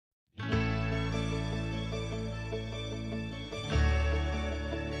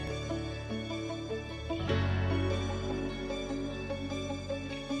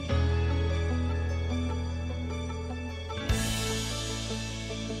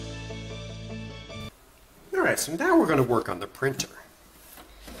Alright, so now we're going to work on the printer.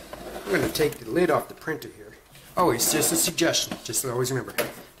 I'm going to take the lid off the printer here. Oh, it's just a suggestion. Just always remember,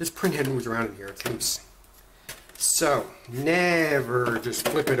 this print head moves around in here. It's loose. So, never just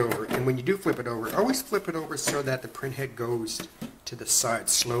flip it over. And when you do flip it over, always flip it over so that the print head goes to the side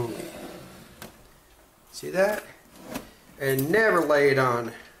slowly. See that? And never lay it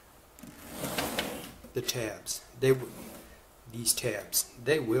on the tabs. These tabs,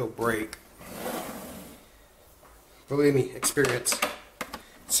 they will break. Believe me, experience.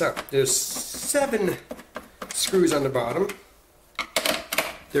 So, there's 7 screws on the bottom.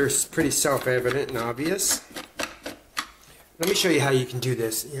 They're pretty self-evident and obvious. Let me show you how you can do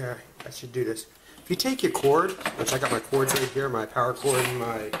this. Yeah, I should do this. If you take your cord, which I got my cords right here, my power cord and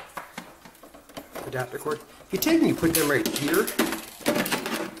my adapter cord. If you take them, you put them right here,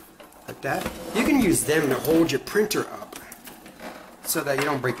 like that. You can use them to hold your printer up so that you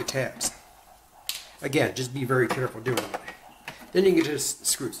don't break your tabs. Again, just be very careful doing it. Then you can just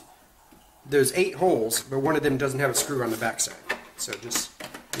screws. There's 8 holes, but one of them doesn't have a screw on the back side. So just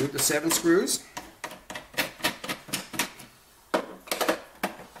move the 7 screws.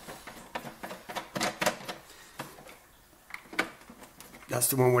 That's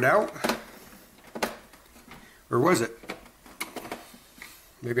the one without. Or was it?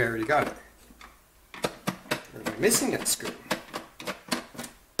 Maybe I already got it. Or am I missing that screw?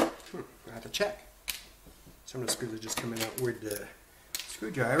 I have to check. Some of the screws are just coming out with the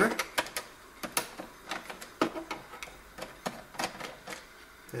screwdriver.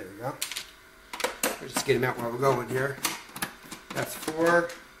 There we go. Let's just get them out while we're going here. That's 4,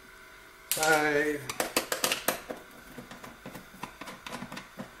 5,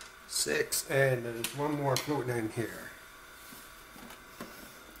 6, and there's one more floating in here.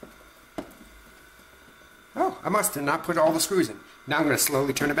 Oh, I must have not put all the screws in. Now I'm going to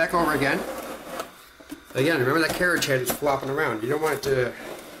slowly turn it back over again. Again, remember that carriage head is flopping around. You don't want it to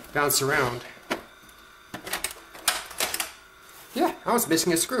bounce around. Yeah, I was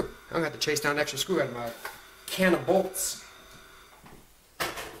missing a screw. I'm going to have to chase down an extra screw out of my can of bolts.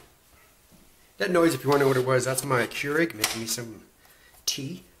 That noise, if you want to know what it was, that's my Keurig making me some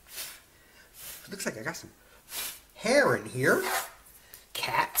tea. Looks like I got some hair in here.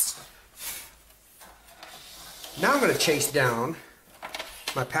 Cats. Now I'm going to chase down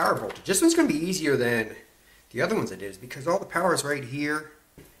my power voltage. This one's going to be easier than the other ones I did, because all the power is right here,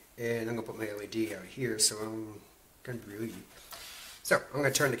 and I'm going to put my LED out here, so I'm going to be really... So, I'm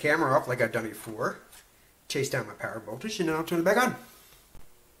going to turn the camera off like I've done before, chase down my power voltage, and then I'll turn it back on.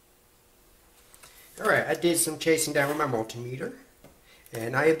 Alright, I did some chasing down with my multimeter,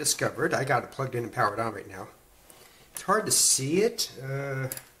 and I have discovered, I got it plugged in and powered on right now. It's hard to see it,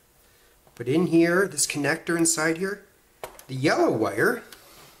 but in here, this connector inside here, the yellow wire,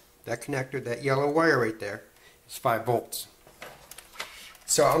 that connector, that yellow wire right there, is 5 volts.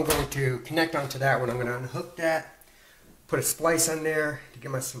 So I'm going to connect onto that one. I'm going to unhook that, put a splice on there to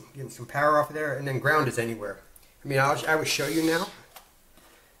get some power off of there, and then ground is anywhere. I mean, I will show you now.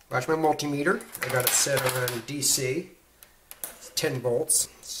 Watch my multimeter. I got it set on DC. It's 10 volts.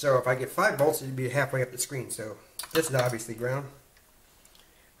 So if I get 5 volts, it'd be halfway up the screen. So this is obviously ground.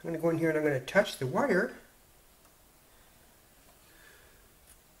 I'm going to go in here and I'm going to touch the wire.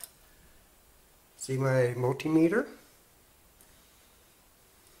 See my multimeter?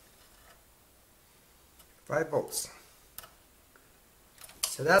 5 volts.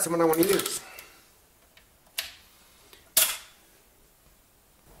 So that's the one I want to use.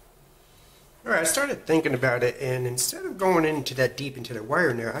 Alright, I started thinking about it, and instead of going into that deep into the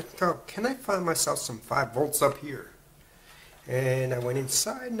wire in there, I thought, can I find myself some 5 volts up here? And I went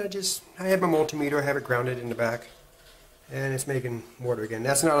inside and I had my multimeter, I have it grounded in the back. And it's making water again.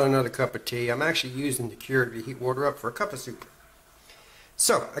 That's not another cup of tea. I'm actually using the Keurig to heat water up for a cup of soup.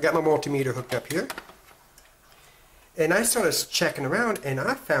 So, I got my multimeter hooked up here. And I started checking around and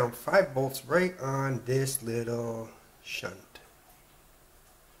I found 5 volts right on this little shunt.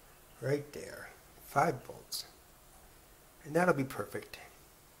 Right there. 5 volts. And that'll be perfect.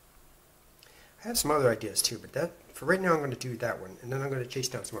 I have some other ideas too, but for right now I'm going to do that one. And then I'm going to chase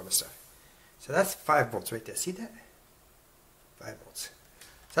down some other stuff. So that's 5 volts right there. See that? 5 volts.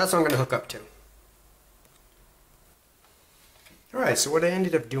 So that's what I'm going to hook up to. Alright, so what I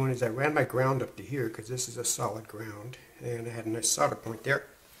ended up doing is I ran my ground up to here, because this is a solid ground, and I had a nice solder point there.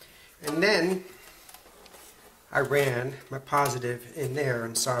 And then I ran my positive in there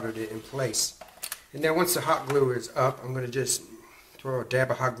and soldered it in place. And then once the hot glue is up, I'm going to just throw a dab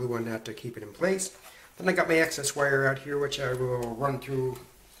of hot glue on that to keep it in place. Then I got my excess wire out here, which I will run through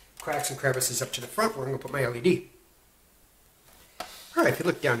cracks and crevices up to the front where I'm going to put my LED. Alright, if you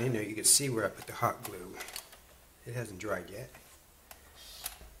look down in there, you can see where I put the hot glue. It hasn't dried yet.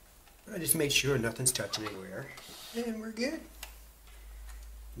 I just made sure nothing's touching anywhere, and we're good.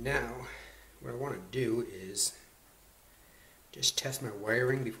 Now, what I want to do is just test my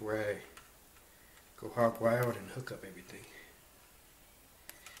wiring before I go hog wild and hook up everything.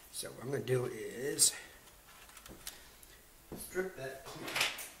 So what I'm going to do is strip that clean.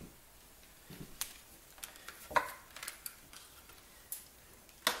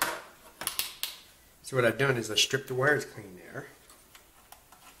 So what I've done is I stripped the wires clean there.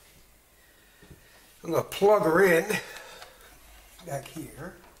 I'm going to plug her in back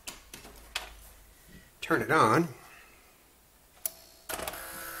here, turn it on.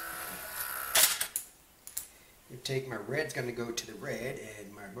 You take my red's going to go to the red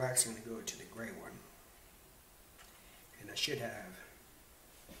and my black's going to go to the gray one. And I should have,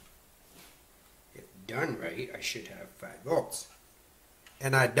 if done right, I should have 5 volts.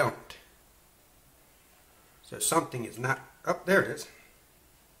 And I don't. So something is not, oh, there it is.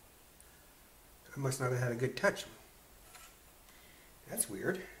 I must not have had a good touch. That's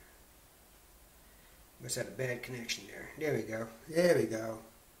weird. Must have had a bad connection there. There we go. There we go.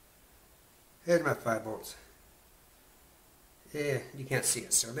 There's my 5 volts. Yeah, you can't see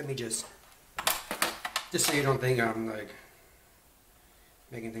it, so let me just so you don't think I'm like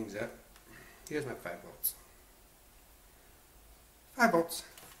making things up. Here's my 5 volts. 5 volts.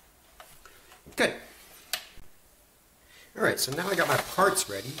 Good. Alright, so now I got my parts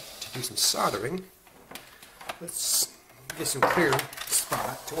ready to do some soldering. Let's get some clear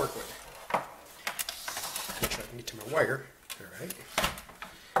spot to work with. Make sure I can get to my wire. Alright.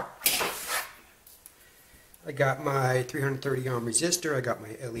 I got my 330 ohm resistor, I got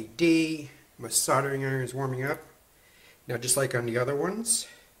my LED, my soldering iron is warming up. Now just like on the other ones,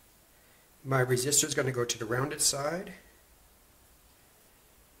 my resistor is going to go to the rounded side.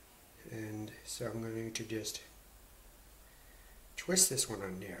 And so I'm going to just twist this one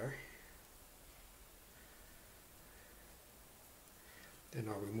on there. Then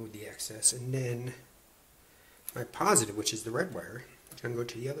I'll remove the excess, and then my positive, which is the red wire, is going to go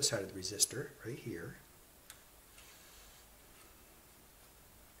to the other side of the resistor, right here.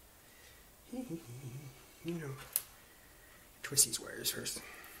 You know, twist these wires first.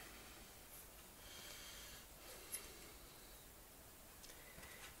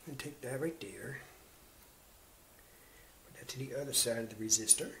 And take that right there. Put that to the other side of the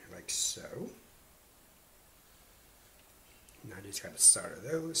resistor, like so. Now I just got to solder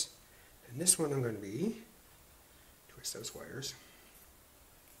those. And this one I'm going to be twist those wires.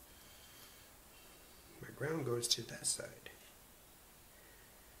 My ground goes to that side.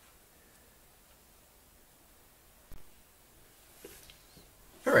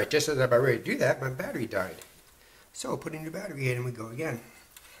 Alright, just as I'm about ready to do that, my battery died. So putting the battery in and we go again.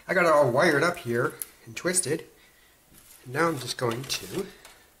 I got it all wired up here and twisted. And now I'm just going to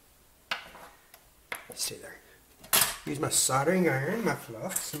stay there. Use my soldering iron, my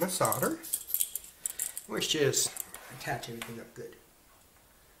flux, and my solder. Let's just attach everything up good.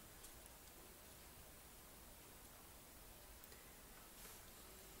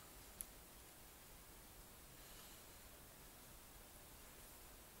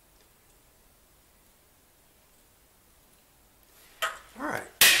 Alright,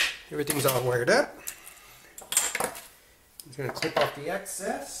 everything's all wired up. I'm just going to clip off the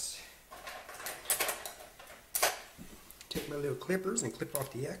excess. Take my little clippers and clip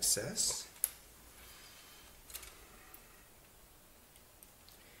off the excess.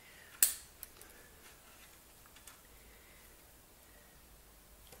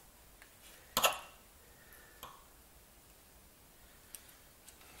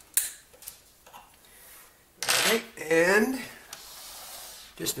 Alright, and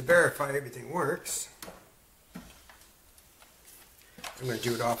just to verify everything works, I'm going to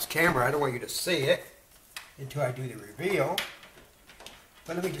do it off camera. I don't want you to see it until I do the reveal.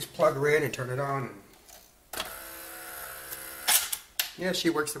 But let me just plug her in and turn it on. And yeah, she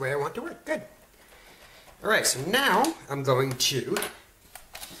works the way I want to work. Good. Alright, so now I'm going to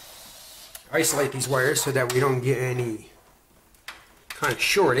isolate these wires so that we don't get any kind of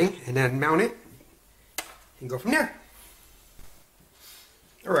shorting, and then mount it and go from there.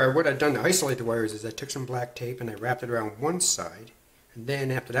 Alright, what I've done to isolate the wires is I took some black tape and I wrapped it around one side, and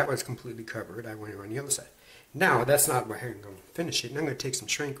then after that was completely covered, I went around the other side. Now, that's not where I'm going to finish it, and I'm going to take some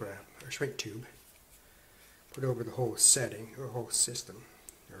shrink wrap, or shrink tube, put over the whole setting, or whole system,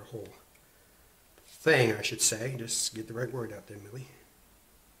 or whole thing, I should say. Just get the right word out there, Millie.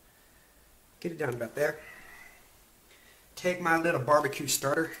 Get it down about there. Take my little barbecue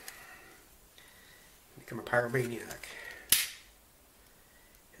starter, become a pyromaniac,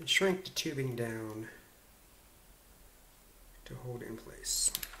 and shrink the tubing down to hold it in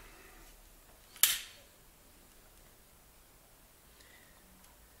place.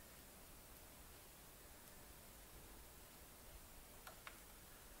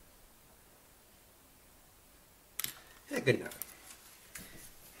 Yeah, good enough.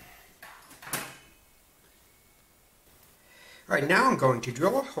 Alright, now I'm going to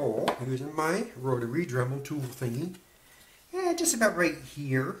drill a hole using my rotary Dremel tool thingy. Yeah, just about right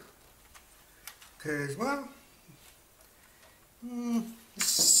here. Because, well, let's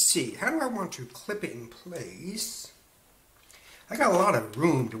see. How do I want to clip it in place? I got a lot of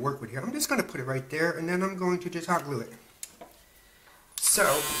room to work with here. I'm just going to put it right there, and then I'm going to just hot glue it. So,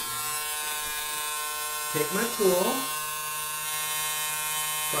 take my tool,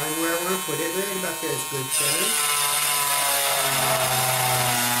 find where I want to put it. Right about there is good center.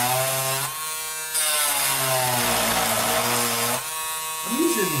 I'm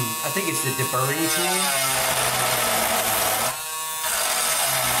using, I think it's the deburring tool.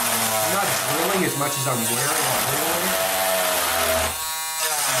 I'm not drilling as much as I'm wearing on drilling.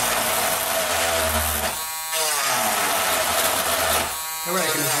 That way I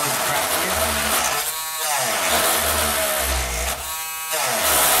can avoid cracking it.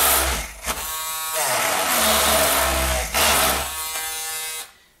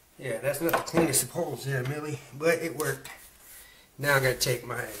 Yeah, that's not the cleanest of holes there, Millie, but it worked. Now I'm going to take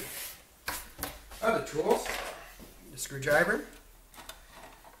my other tools, the screwdriver,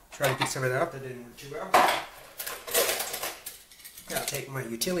 try to get some of that up. That didn't work too well. I'll take my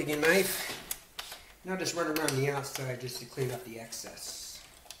utility knife. Now just run around the outside just to clean up the excess.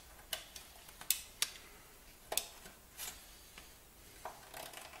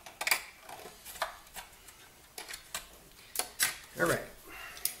 All right.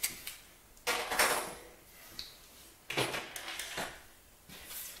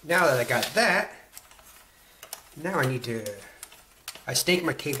 Now that I got that, now I need to, I stake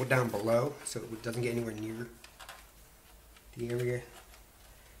my cable down below so it doesn't get anywhere near the area.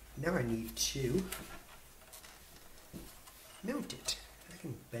 Now I need to mount it. I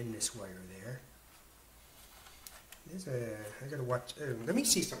can bend this wire there. I gotta watch, let me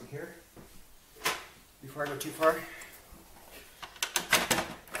see something here before I go too far.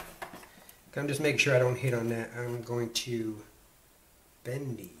 I'm just making sure I don't hit on that. I'm going to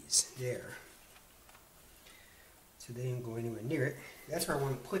bend these there so they don't go anywhere near it. That's where I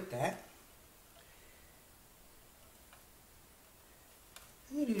want to put that.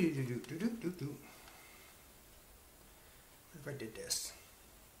 What if I did this?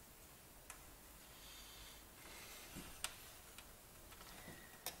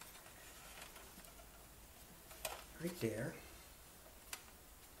 Right there.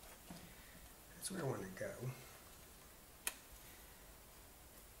 That's where I want to go.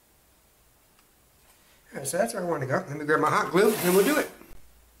 Alright, so that's where I want to go. Let me grab my hot glue and we'll do it.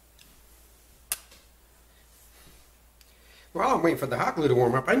 While I'm waiting for the hot glue to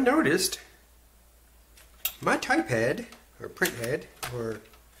warm up, I noticed my type head, or print head, or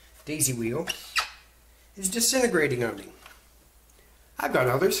daisy wheel, is disintegrating on me. I've got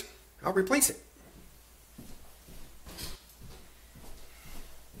others. I'll replace it.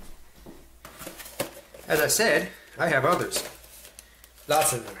 As I said, I have others.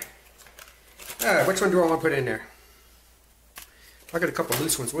 Lots of them. Which one do I want to put in there? I got a couple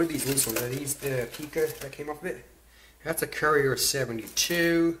loose ones. What are these loose ones? Are these the Pika that came off of it? That's a Courier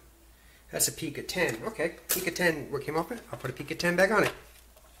 72. That's a Pika 10. Okay, Pika 10, what came off it? I'll put a Pika 10 back on it.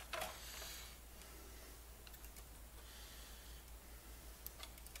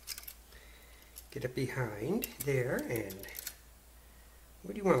 Get it behind there, and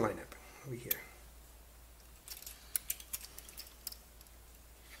where do you want to line up? Over here.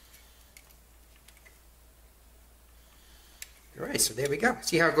 Alright, so there we go.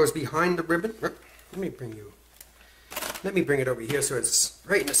 See how it goes behind the ribbon? Let me bring it over here so it's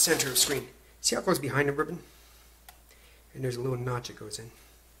right in the center of the screen. See how it goes behind the ribbon? And there's a little notch that goes in.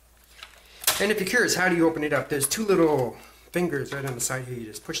 And if you're curious, how do you open it up? There's two little fingers right on the side here. You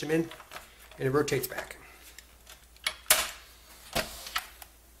just push them in and it rotates back.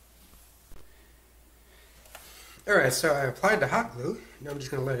 Alright, so I applied the hot glue. Now I'm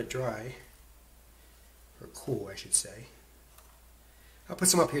just going to let it dry. Or cool, I should say. I'll put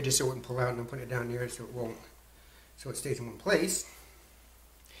some up here just so it wouldn't pull out, and I'll put it down here so it won't, so it stays in one place.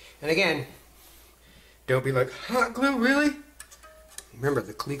 And again, don't be like, hot glue, really? Remember,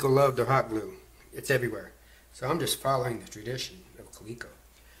 the Coleco loved their hot glue. It's everywhere. So I'm just following the tradition of Coleco.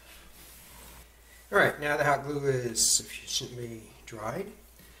 Alright, now the hot glue is sufficiently dried.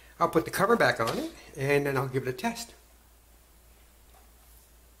 I'll put the cover back on it, and then I'll give it a test.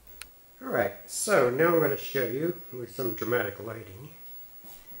 Alright. Alright, so now I'm going to show you, with some dramatic lighting,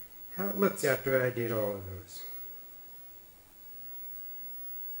 how it looks after I did all of those.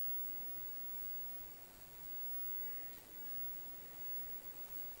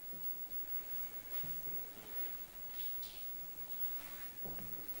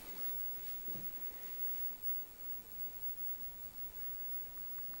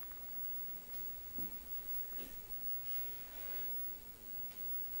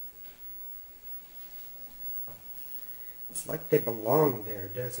 It's like they belong there,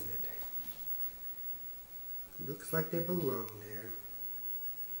 doesn't it? Looks like they belong there.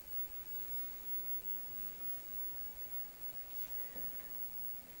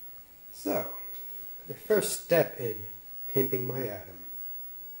 So, the first step in pimping my Adam.